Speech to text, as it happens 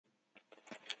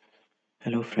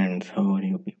Hello friends, how are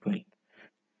you people?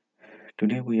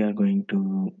 Today we are going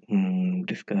to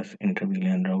discuss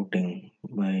inter-VLAN routing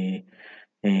by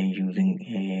using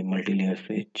a multi-layer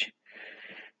switch.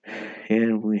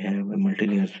 Here we have a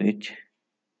multi-layer switch.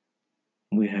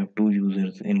 We have two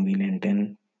users in VLAN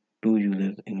 10, two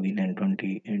users in VLAN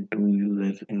 20 and two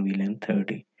users in VLAN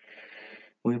 30.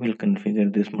 We will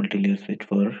configure this multi-layer switch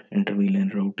for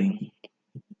inter-VLAN routing.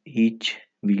 Each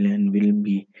VLAN will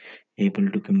be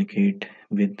able to communicate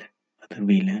with other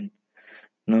VLAN.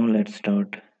 Now let's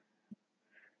start.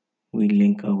 We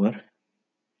link our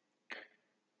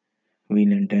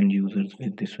VLAN 10 users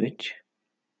with the switch.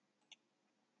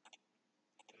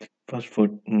 First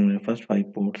 5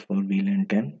 ports for VLAN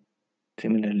 10.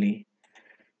 Similarly,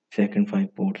 second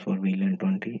 5 ports for VLAN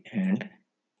 20 and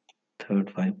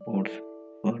third 5 ports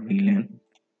for VLAN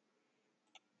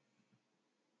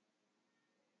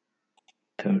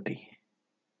 30.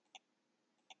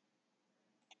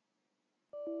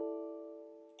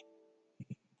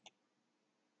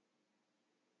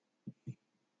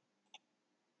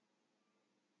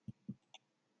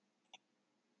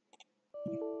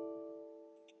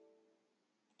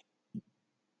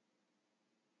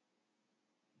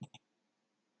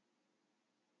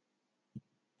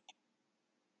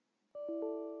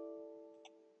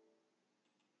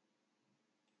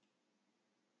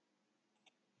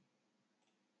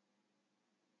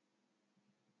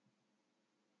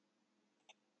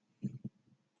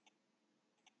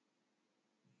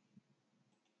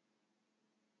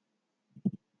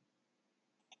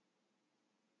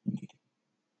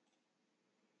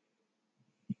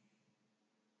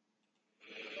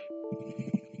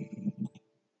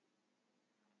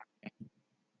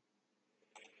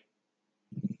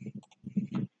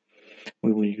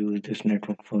 We will use this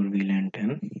network for VLAN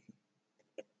 10.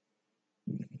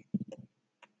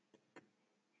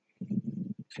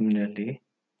 Similarly,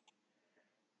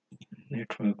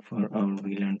 network for our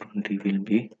VLAN 20 will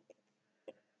be,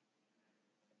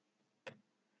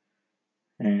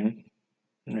 and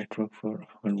network for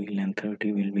our VLAN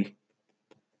 30 will be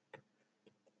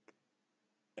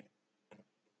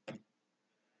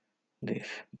this.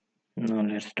 Now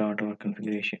let's start our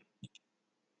configuration.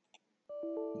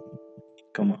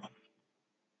 Come on.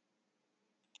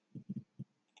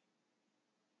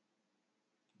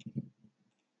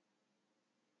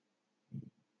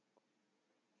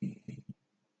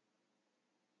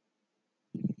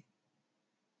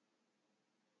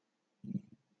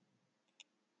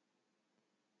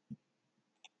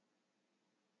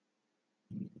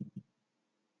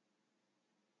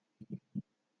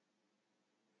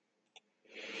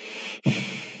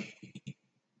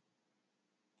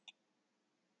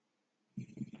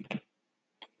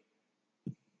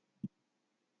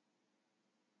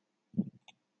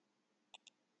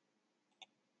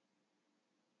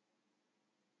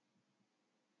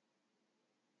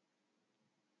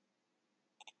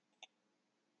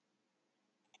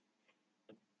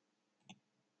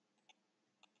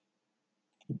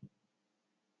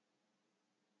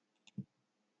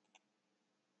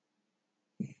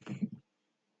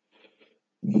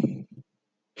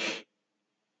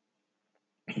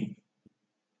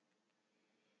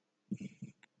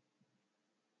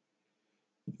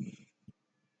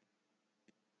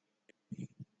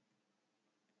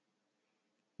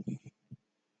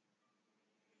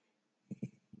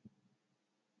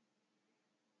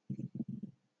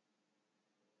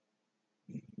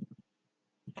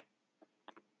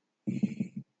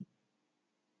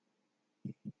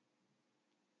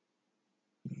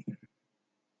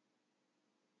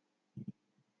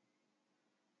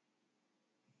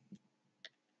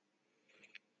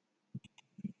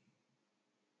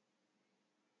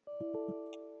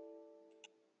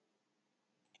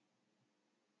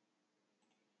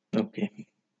 Okay,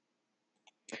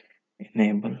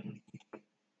 enable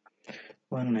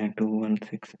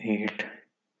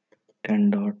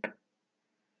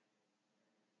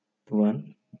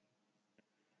 192.168.10.1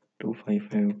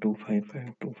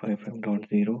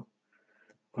 255.255.255.0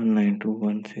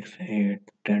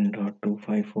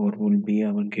 192.168.10.254 will be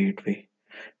our gateway.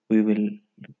 We will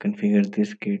configure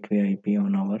this gateway IP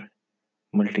on our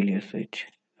multi-layer switch.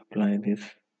 Apply this.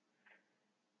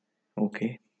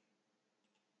 Okay.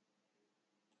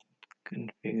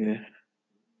 Configure.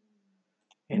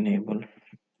 Enable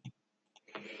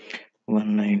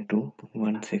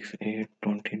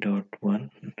 192.168.20.1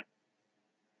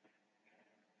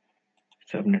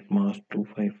 subnet mask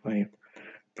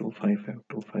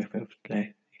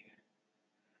 255.255.255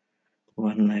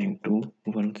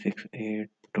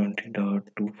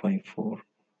 192.168.20.254.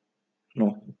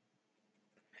 No,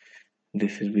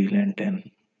 this is VLAN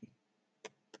 10.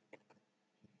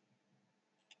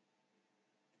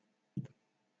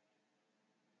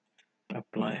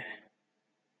 apply.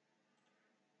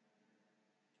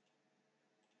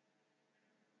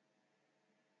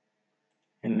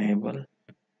 Enable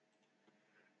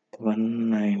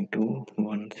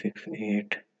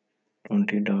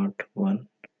 192.168.20.1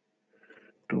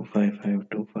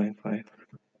 255.255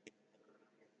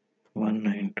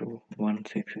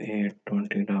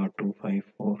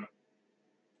 192.168.20.254.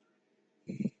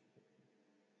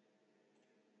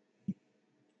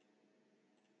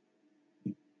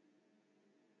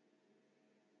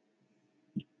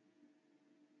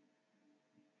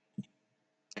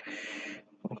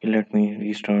 Okay, let me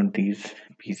restart these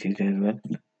PCs as well.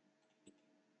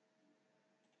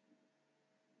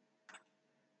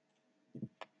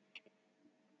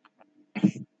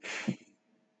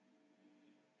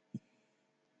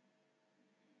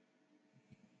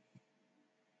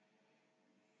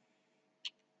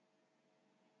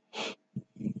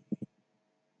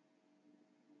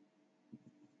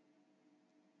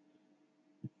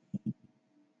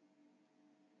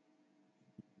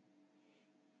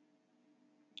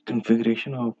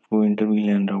 Configuration of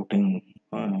Inter-VLAN routing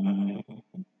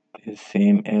is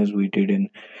same as we did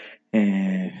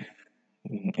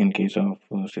in case of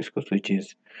Cisco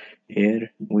switches.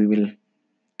 Here we will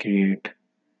create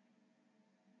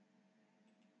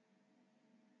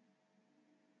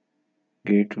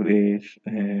gateways.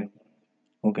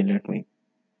 Okay, let me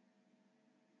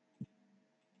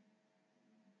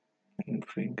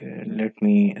configure. Let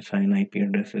me assign IP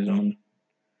addresses on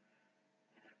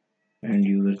end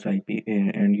users IP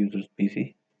end users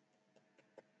PC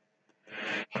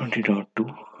 20.2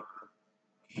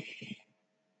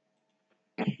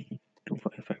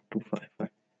 255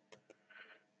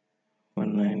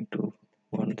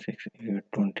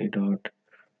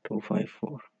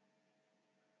 192.168.20.254.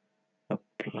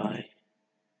 Apply.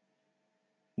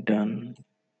 Done.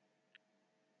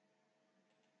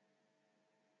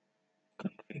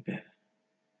 Configure.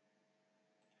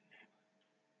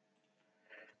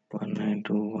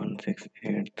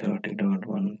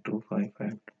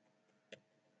 192.168.30.1255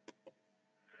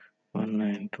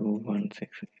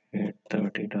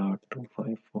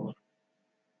 192.168.30.254.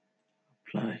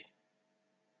 Apply.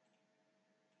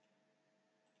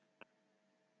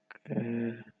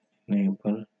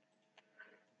 Enable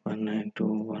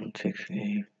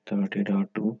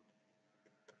 192.168.30.2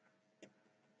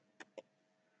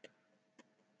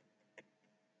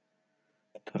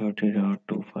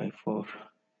 30.254.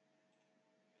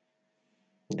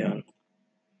 Done.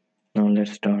 Now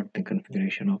let's start the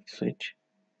configuration of the switch.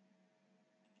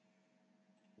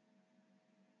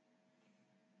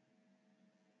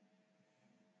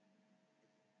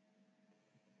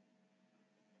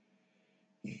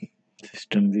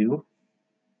 System view.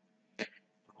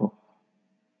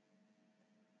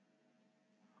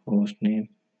 Host name.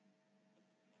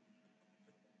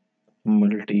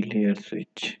 Multi-layer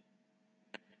switch.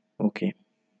 Okay.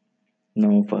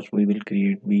 Now first we will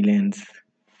create VLANs.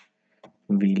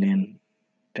 VLAN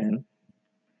 10.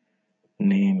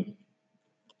 Name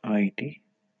IT.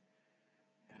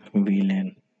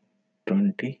 VLAN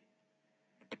 20.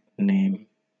 Name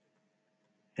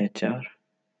HR.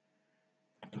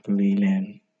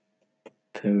 VLAN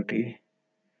 30.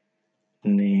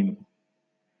 Name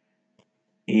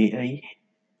AI.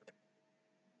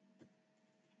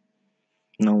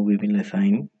 Now we will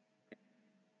assign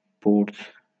ports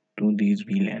to these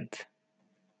VLANs.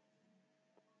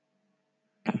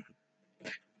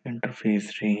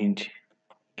 Interface range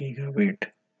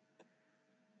gigabit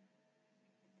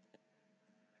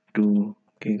to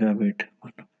gigabit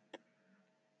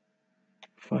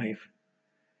 5.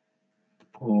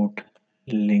 Port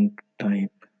link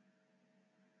type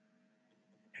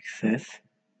access.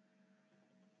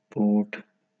 Port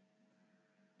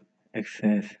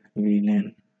access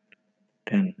VLAN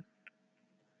 10.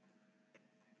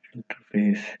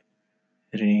 Interface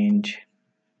range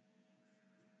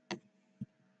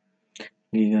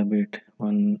gigabit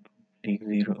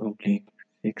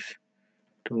 1/0/6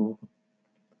 to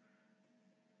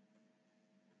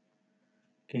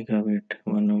gigabit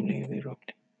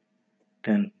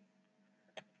 1/0/10.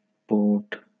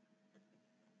 Port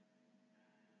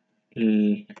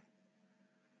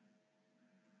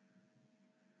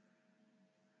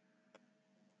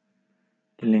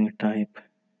link type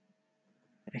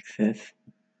access.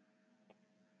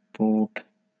 Port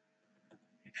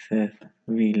access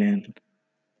VLAN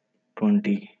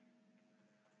 20.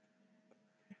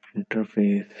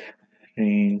 Interface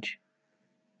range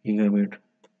gigabit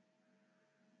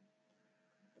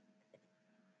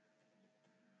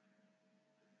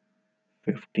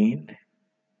 15.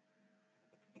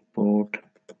 Port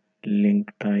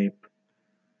link type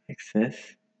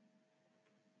access.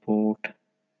 port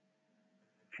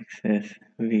access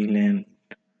VLAN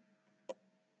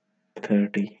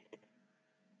 30.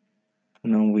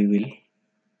 Now we will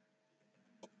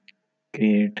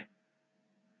create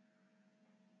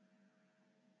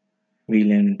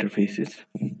VLAN interfaces.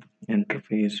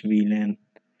 Interface VLAN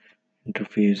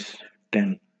interface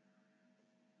 10.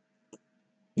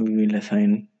 We will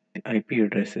assign the IP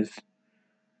addresses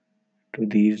to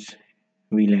these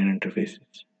VLAN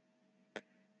interfaces.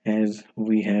 As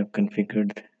we have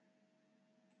configured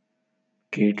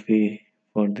gateway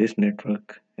for this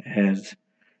network as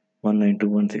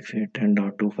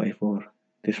 192.168.10.254,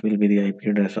 this will be the IP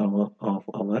address of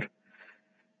our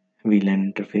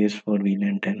VLAN interface for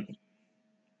VLAN 10.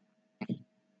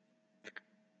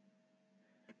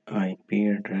 IP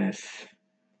address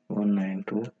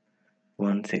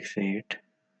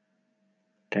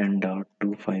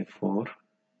 192.168.10.254.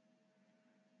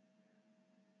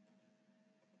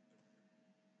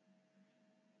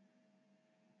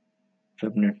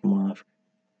 Subnet mask.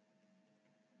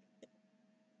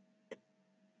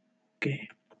 Okay.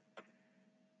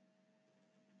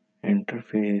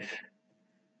 Interface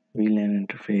VLAN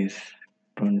interface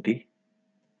 20.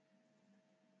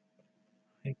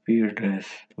 IP address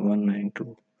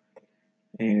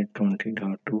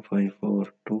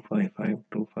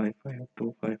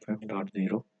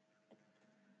 192.820.254.255.255.255.0.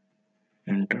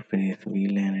 Interface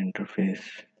VLAN interface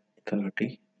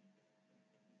 30.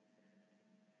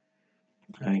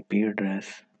 IP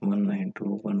address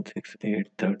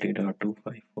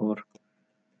 192.168.30.254.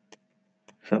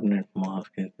 Subnet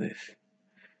mask is this.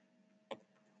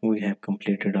 We have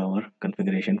completed our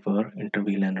configuration for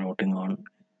inter-VLAN routing on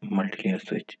multi-layer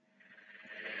switch.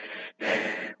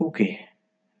 Okay,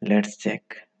 let's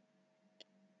check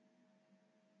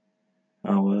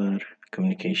our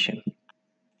communication.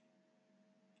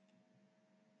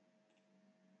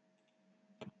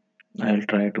 I'll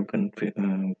try to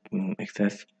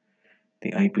access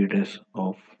the IP address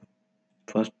of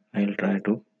first. I'll try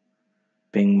to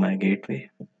ping my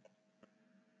gateway.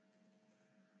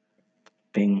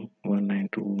 Ping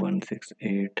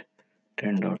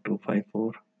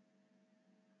 192.168.10.254.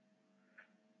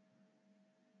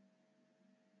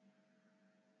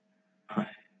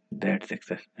 That's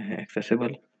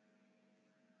accessible.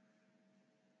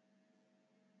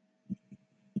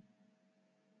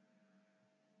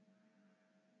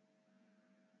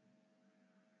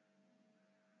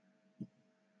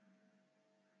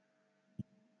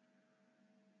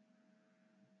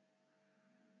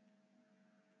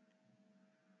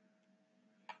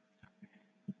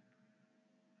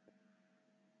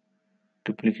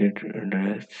 Duplicate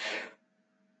address.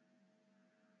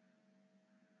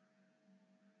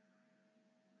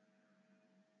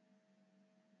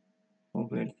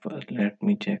 Okay, first let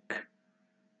me check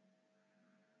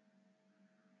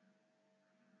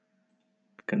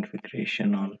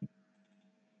configuration on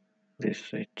this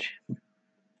switch.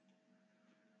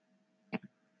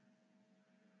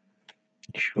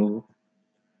 Show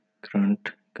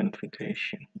current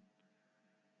configuration.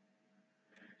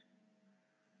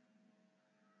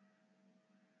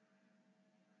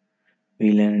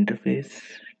 VLAN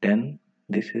interface 10.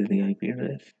 This is the IP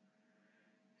address.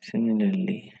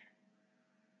 Similarly,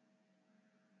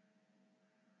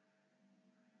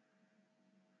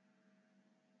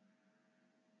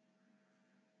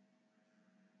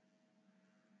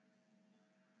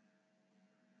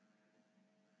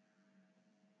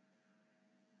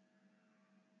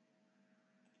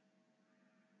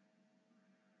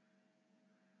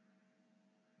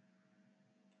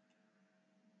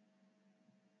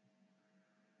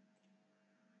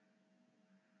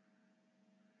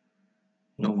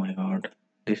 oh my god,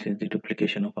 this is the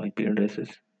duplication of IP addresses.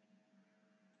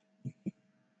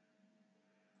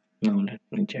 Now let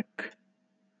me check.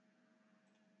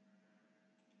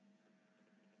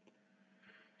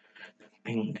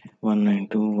 Ping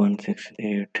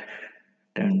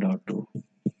 192.168.10.2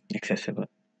 accessible.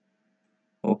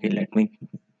 Okay, let me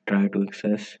try to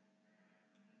access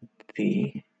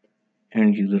the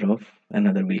end user of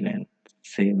another VLAN,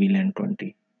 say VLAN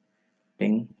 20.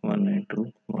 Ping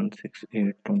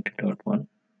 192.168.20.1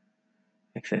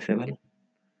 accessible.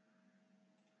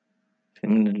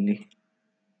 Similarly,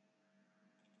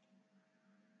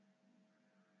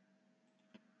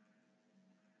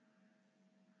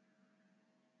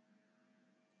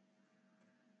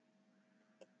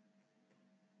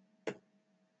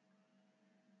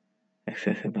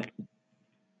 accessible.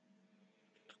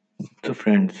 So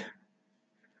friends,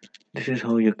 this is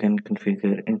how you can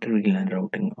configure inter-VLAN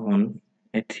routing on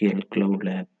HCL Cloud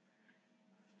Lab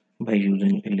by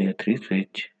using a layer 3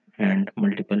 switch and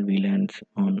multiple VLANs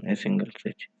on a single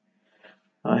switch.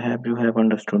 I hope you have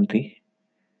understood the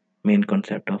main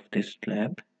concept of this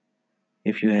lab.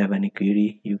 If you have any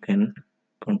query, you can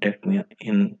contact me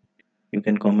in you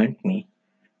can comment me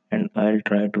and I'll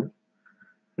try to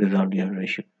resolve your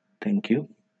issue. Thank you.